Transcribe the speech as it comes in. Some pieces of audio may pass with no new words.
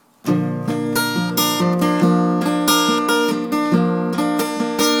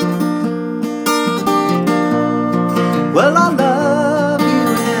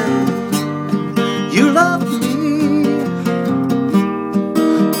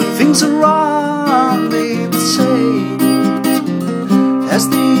things are wrong, they ain't the same as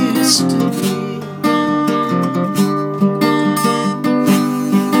they used to be.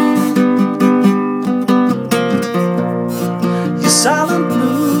 Your silent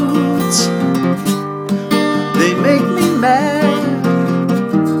moods, they make me mad.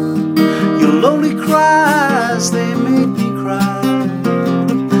 Your lonely cries, they make me cry.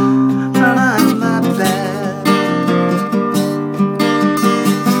 And I'm not bad.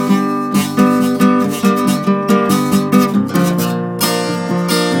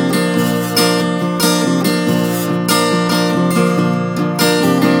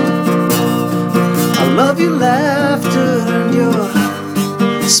 I love your laughter and your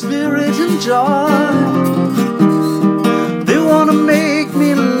spirit and joy. They wanna make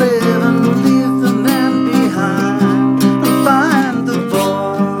me live and leave the man behind and find the boy.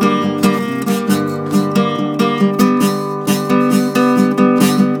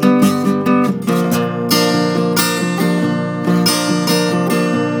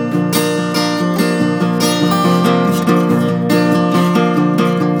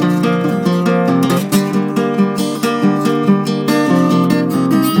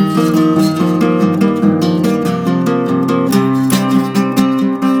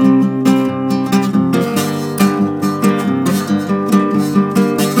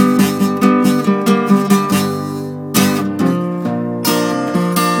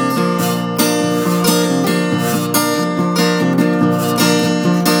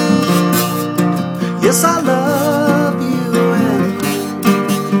 Yes, I love you and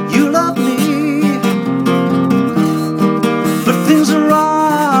you love me, but things are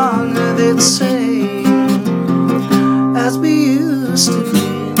wrong, they're the same as we used to be.